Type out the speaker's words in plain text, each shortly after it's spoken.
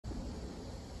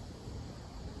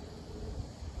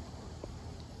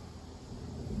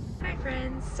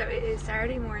friends. So it is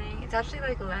Saturday morning. It's actually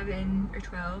like 11 or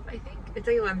 12, I think. It's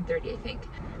like 11:30, I think.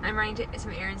 I'm running to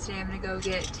some errands today. I'm gonna go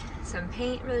get some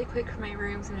paint really quick for my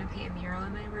room. So I'm gonna paint a mural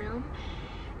in my room.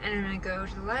 And I'm gonna go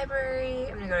to the library.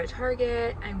 I'm gonna go to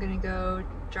Target. I'm gonna go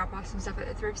drop off some stuff at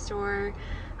the thrift store.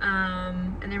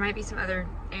 And there might be some other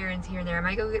errands here and there. I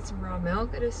might go get some raw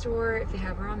milk at a store if they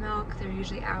have raw milk. They're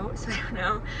usually out, so I don't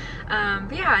know.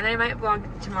 But yeah, and then I might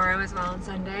vlog tomorrow as well on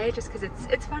Sunday, just because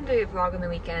it's fun to vlog on the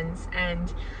weekends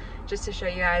and just to show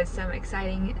you guys some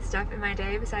exciting stuff in my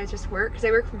day besides just work, because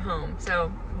I work from home.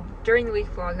 So during the week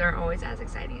vlogs aren't always as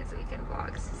exciting as the weekend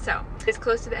vlogs. So it's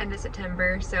close to the end of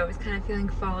September, so it's kind of feeling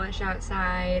fallish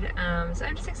outside. So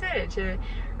I'm just excited to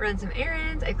run some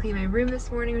errands. I cleaned my room this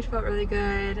morning, which felt really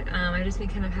good. I've just been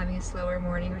kind of having a slower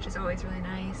morning, which is always really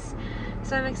nice.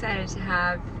 So I'm excited to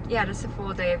have, yeah, just a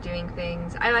full day of doing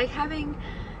things. I like having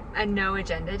a no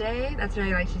agenda day. That's what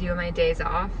I like to do on my days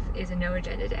off, is a no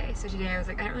agenda day. So today I was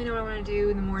like, I don't really know what I want to do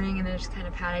in the morning, and then I just kind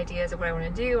of had ideas of what I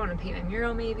want to do. I want to paint my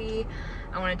mural maybe.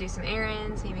 I want to do some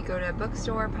errands, maybe go to a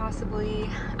bookstore possibly.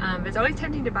 But it's always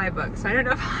tempting to buy books, so I don't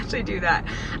know if I'll actually do that.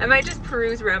 I might just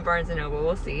peruse around Barnes & Noble,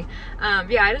 we'll see.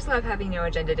 Yeah, I just love having no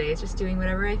agenda days, just doing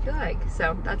whatever I feel like.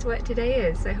 So that's what today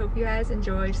is. So I hope you guys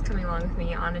enjoy just coming along with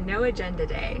me on a no agenda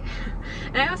day.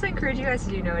 And I also encourage you guys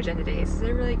to do no agenda days.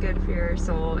 They're really good for your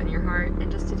soul and your heart, and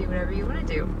just to do whatever you want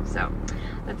to do. So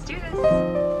let's do this.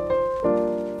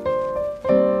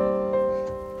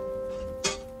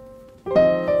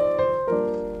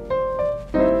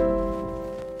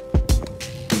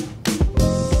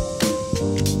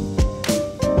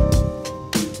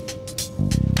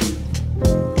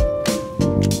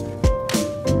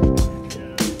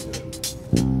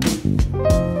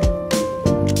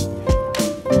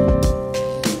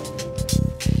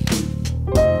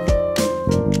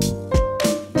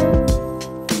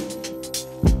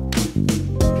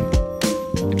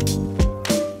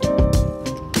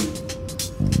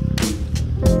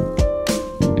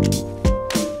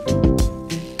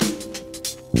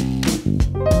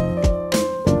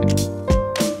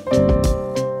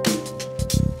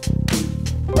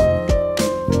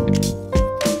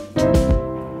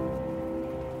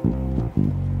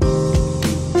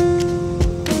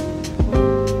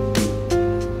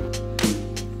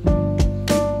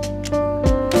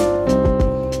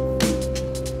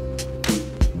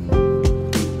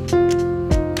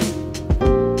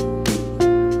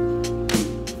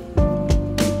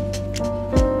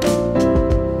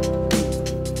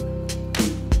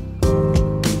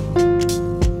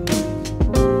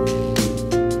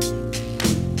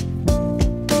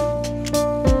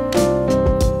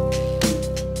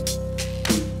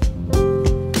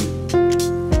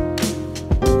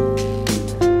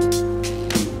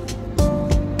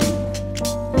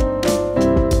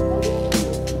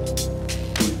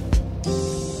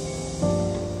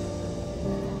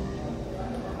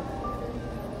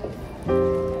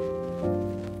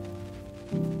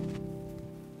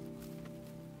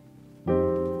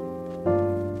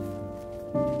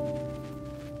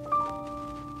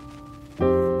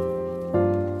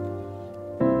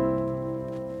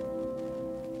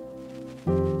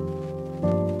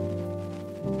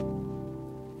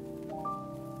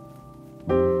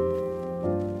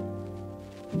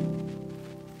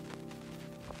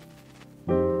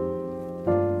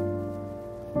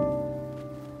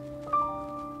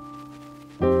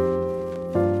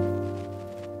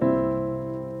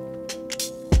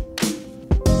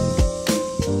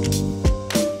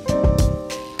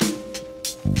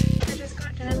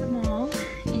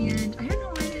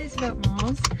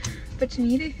 But to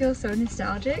me they feel so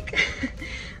nostalgic.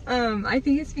 I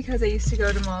think it's because I used to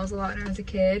go to malls a lot when I was a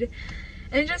kid,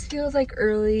 and it just feels like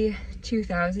early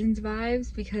 2000s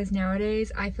vibes, because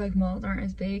nowadays I feel like malls aren't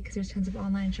as big because there's tons of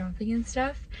online shopping and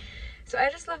stuff. So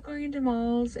I just love going into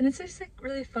malls, and it's just like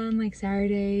really fun, like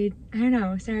Saturday, I don't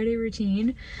know, Saturday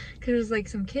routine, because there's like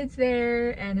some kids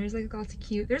there, and there's like lots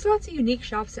of unique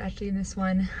shops actually in this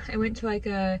one. I went to like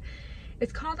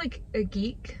it's called like a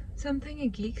geek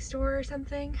store or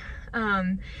something.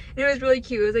 And it was really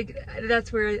cute. It was like,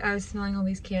 that's where I was smelling all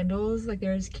these candles. Like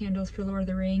there's candles for Lord of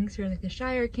the Rings, there's like the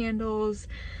Shire candles,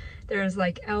 there's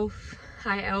like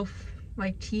high elf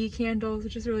like tea candles,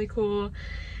 which is really cool.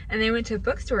 And they went to a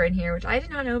bookstore in here, which I did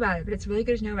not know about it, but it's really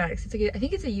good to know about it, 'cause it's like I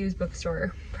think it's a used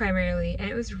bookstore primarily, and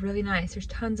it was really nice. There's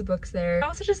tons of books there. I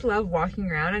also just love walking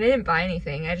around, and I didn't buy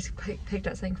anything. I just picked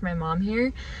up something for my mom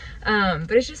here.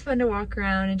 But it's just fun to walk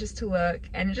around and just to look,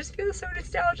 and it just feels so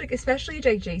nostalgic, especially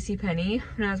like JCPenney.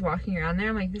 When I was walking around there,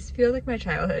 I'm like, this feels like my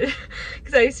childhood,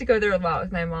 because I used to go there a lot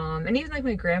with my mom, and even like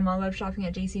my grandma loved shopping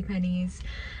at JCPenney's.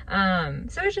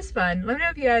 So it's just fun. Let me know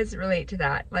if you guys relate to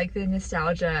that, like the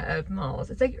nostalgia of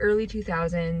malls. It's like early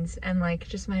 2000s and like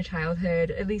just my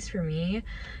childhood, at least for me.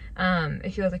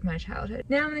 It feels like my childhood.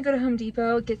 Now I'm gonna go to Home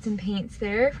Depot, get some paints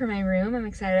there for my room. I'm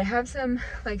excited. I have some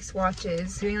like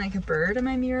swatches doing like a bird on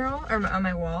my mural, or on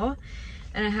my wall.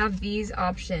 And I have these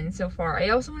options so far. I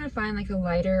also want to find like a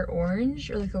lighter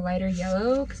orange or like a lighter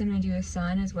yellow, because I'm going to do a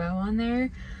sun as well on there.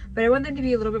 But I want them to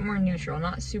be a little bit more neutral,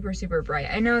 not super, super bright.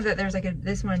 I know that there's like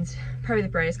this one's probably the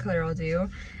brightest color I'll do.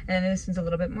 And then this one's a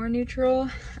little bit more neutral.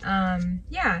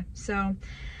 Yeah, so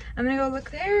I'm going to go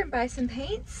look there and buy some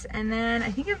paints. And then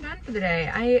I think I'm done for the day.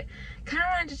 I kind of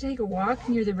wanted to take a walk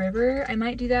near the river. I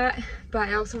might do that, but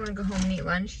I also want to go home and eat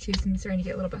lunch too, since I'm starting to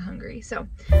get a little bit hungry. So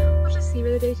we'll just see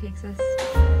where the day takes us.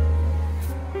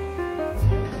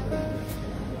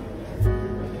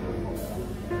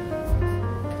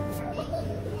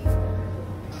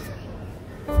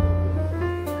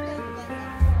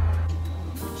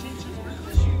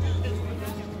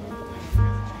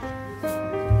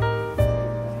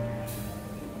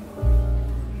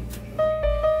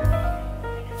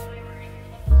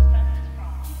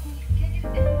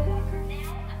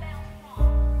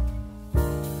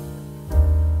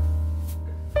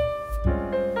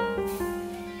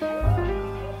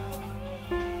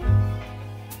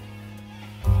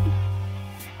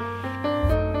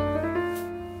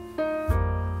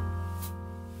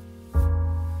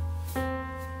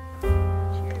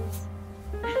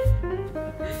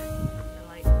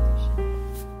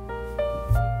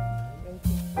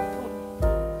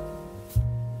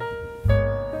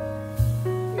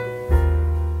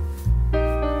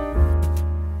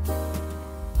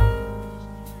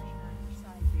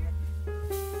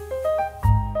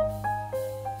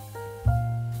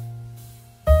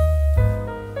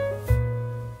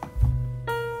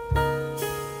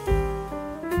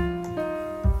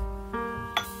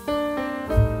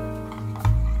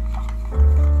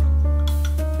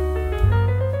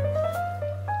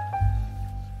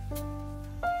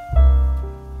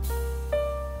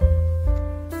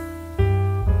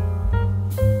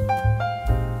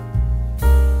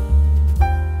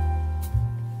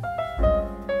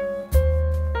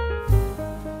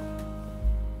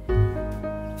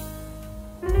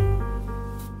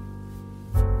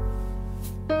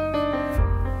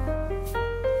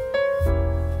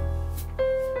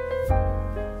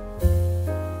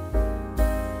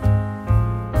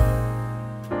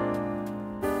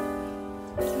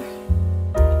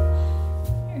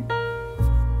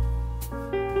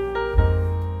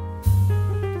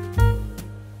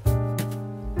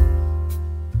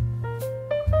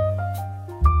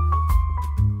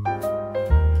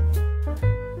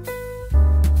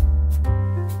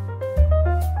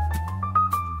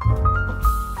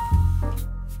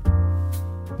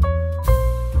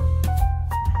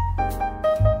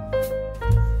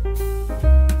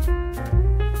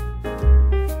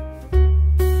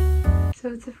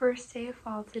 It's the first day of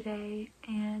fall today,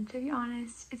 and to be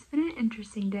honest, it's been an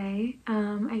interesting day.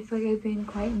 I feel like I've been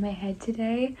quite in my head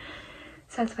today,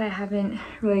 so that's why I haven't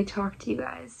really talked to you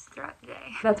guys throughout the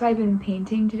day. That's why I've been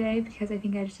painting today, because I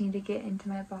think I just need to get into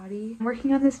my body. I'm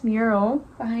working on this mural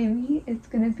behind me. It's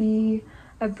gonna be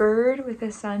a bird with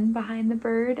a sun behind the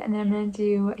bird, and then I'm gonna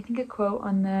do, I think, a quote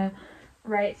on the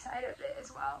right side of it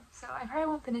as well. So I probably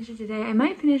won't finish it today. I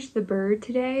might finish the bird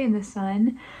today and the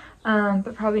sun,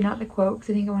 but probably not the quote,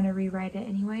 because I think I want to rewrite it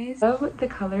anyways. I love the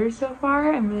colors so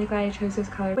far. I'm really glad I chose those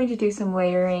colors. I'm going to do some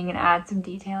layering and add some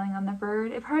detailing on the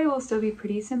bird. It probably will still be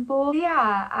pretty simple. But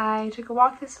yeah, I took a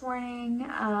walk this morning.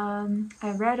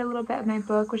 I read a little bit of my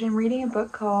book, which I'm reading a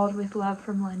book called With Love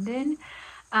from London,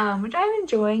 which I'm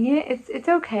enjoying it. It's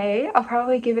okay. I'll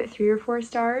probably give it 3 or 4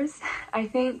 stars. I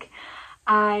think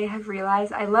I have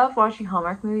realized I love watching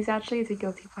Hallmark movies. Actually, it's a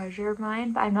guilty pleasure of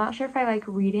mine, but I'm not sure if I like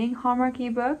reading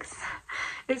Hallmarky books.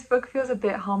 This book feels a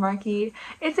bit Hallmarky.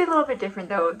 It's a little bit different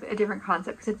though, a different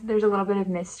concept, because there's a little bit of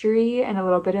mystery and a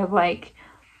little bit of like,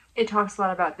 it talks a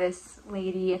lot about this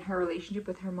lady and her relationship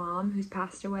with her mom who's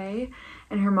passed away,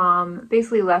 and her mom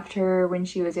basically left her when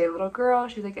she was a little girl.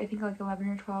 She was like, I think like 11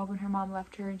 or 12 when her mom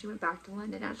left her, and she went back to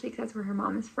London actually, because that's where her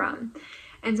mom is from.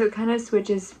 And so it kind of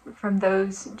switches from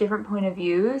those different point of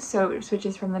views. So it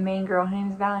switches from the main girl, her name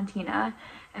is Valentina,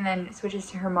 and then it switches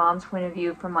to her mom's point of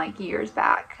view from like years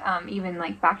back, even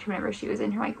like back to whenever she was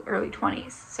in her like early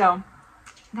 20s. So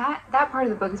that part of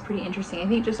the book is pretty interesting. I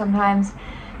think just sometimes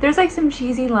there's like some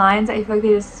cheesy lines I feel like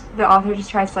the author just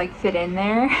tries to like fit in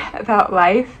there about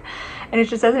life, and it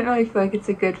just doesn't really feel like it's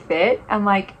a good fit. I'm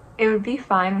like, it would be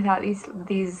fine without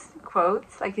these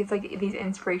quotes. Like, it's like these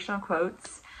inspirational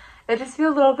quotes that just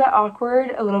feel a little bit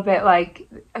awkward, a little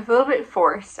bit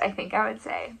forced, I think I would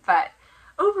say. But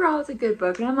overall, it's a good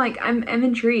book, and I'm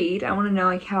intrigued. I want to know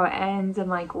like how it ends, and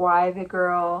like why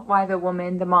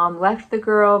the mom left the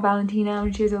girl Valentina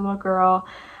when she was a little girl.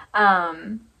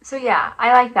 So yeah,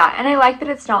 I like that, and I like that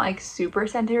it's not like super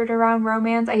centered around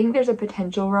romance. I think there's a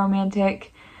potential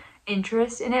romantic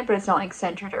interest in it, but it's not like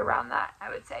centered around that. I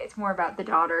would say it's more about the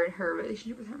daughter and her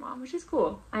relationship with her mom, which is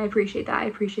cool. I appreciate that. I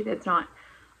appreciate that it's not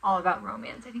all about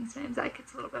romance. I think sometimes that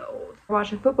gets a little bit old. I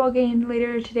watch a football game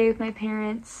later today with my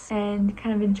parents and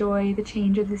kind of enjoy the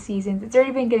change of the seasons. It's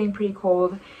already been getting pretty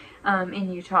cold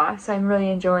in Utah, so I'm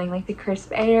really enjoying like the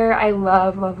crisp air. I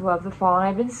love the fall, and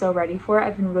I've been so ready for it.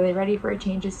 I've been really ready for a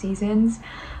change of seasons.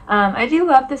 I do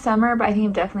love the summer, but I think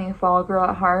I'm definitely a fall girl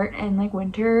at heart, and like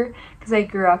winter, because I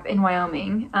grew up in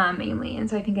Wyoming mainly, and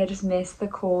so I think I just miss the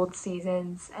cold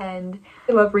seasons, and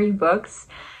I love reading books.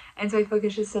 And so I feel like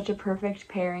it's just such a perfect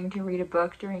pairing to read a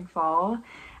book during fall.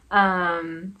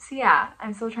 So yeah,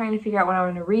 I'm still trying to figure out what I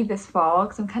want to read this fall,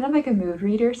 because I'm kind of like a mood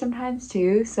reader sometimes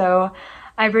too. So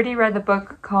I've already read the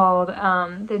book called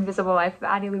The Invisible Life of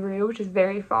Addie LaRue, which is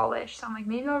very fallish. So I'm like,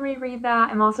 maybe I'll reread that.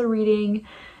 I'm also reading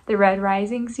the Red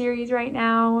Rising series right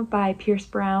now by Pierce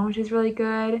Brown, which is really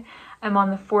good. I'm on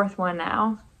the 4th one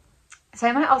now. So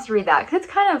I might also read that, because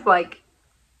it's kind of like,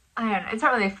 I don't know, it's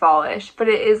not really fallish, but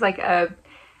it is like I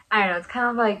don't know, it's kind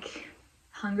of like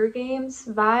Hunger Games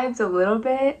vibes a little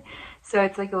bit. So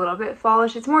it's like a little bit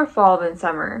fallish. It's more fall than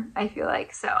summer, I feel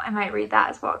like. So I might read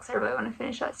that as well, because I really want to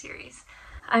finish that series.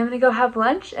 I'm gonna go have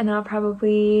lunch, and I'll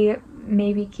probably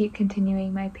maybe keep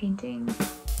continuing my painting.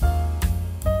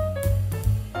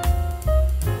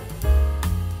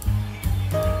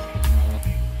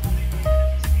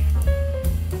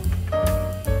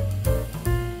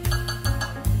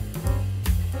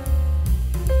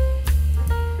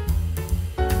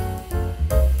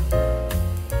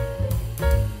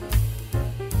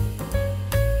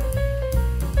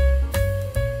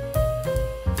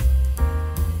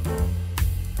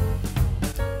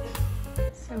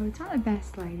 So it's not the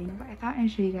best lighting, but I thought I'd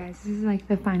show you guys. This is like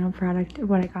the final product of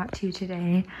what I got to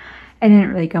today. I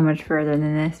didn't really go much further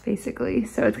than this, basically.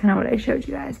 So it's kind of what I showed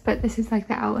you guys. But this is like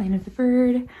the outline of the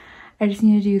bird. I just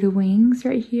need to do the wings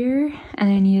right here. And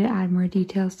I need to add more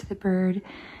details to the bird.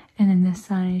 And then this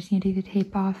sun, I just need to take the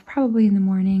tape off, probably in the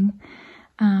morning.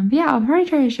 But yeah, I'll probably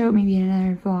try to show it maybe in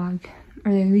another vlog.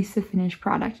 Or at least the finished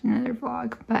product in another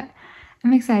vlog. But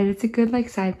I'm excited. It's a good like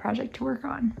side project to work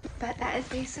on. But that is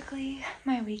basically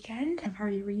my weekend. I'll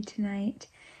probably read tonight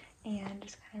and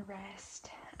just kind of rest.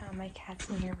 My cat's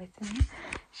in here with me.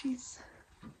 She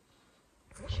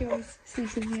always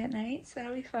sleeps with me at night, so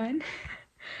that'll be fun.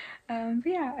 But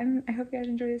yeah, I hope you guys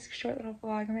enjoy this short little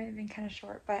vlog. It might have been kind of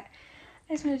short, but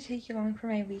I just wanted to take you along for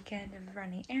my weekend of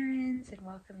running errands and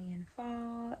welcoming in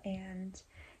fall. And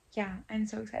yeah, I'm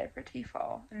so excited for it to be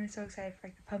fall. I'm so excited for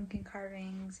like the pumpkin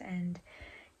carvings, and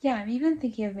yeah, I'm even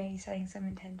thinking of maybe setting some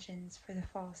intentions for the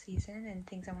fall season and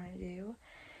things I want to do,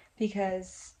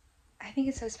 because I think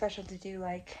it's so special to do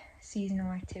like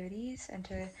seasonal activities and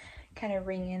to kind of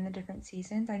ring in the different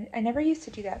seasons. I never used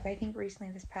to do that, but I think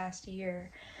recently this past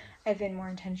year I've been more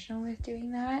intentional with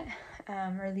doing that,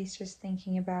 or at least just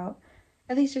thinking about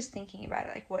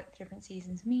it, like what different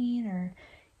seasons mean, or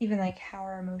even like how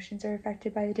our emotions are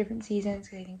affected by the different seasons,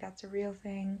 because I think that's a real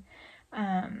thing.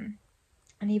 And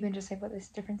even just like what this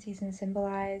different seasons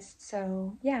symbolize.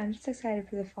 So yeah, I'm just excited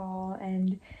for the fall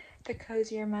and the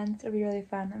cozier months. It'll be really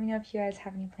fun. Let me know if you guys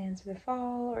have any plans for the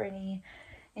fall, or any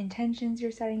intentions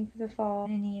you're setting for the fall,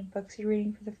 and any books you're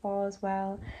reading for the fall as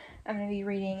well. I'm going to be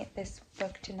reading this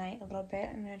book tonight a little bit.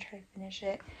 I'm going to try to finish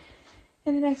it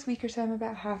in the next week or so. I'm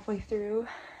about halfway through,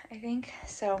 I think.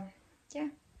 So yeah,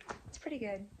 it's pretty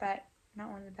good, but not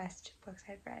one of the best books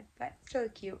I've read, but still a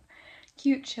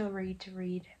cute chill read to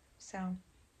read. So,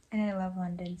 and I love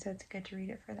London, so it's good to read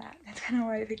it for that. That's kind of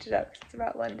why I picked it up, because it's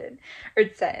about London, or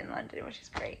it's set in London, which is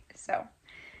great. So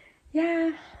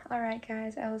yeah, alright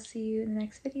guys, I will see you in the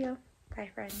next video. Bye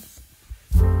friends.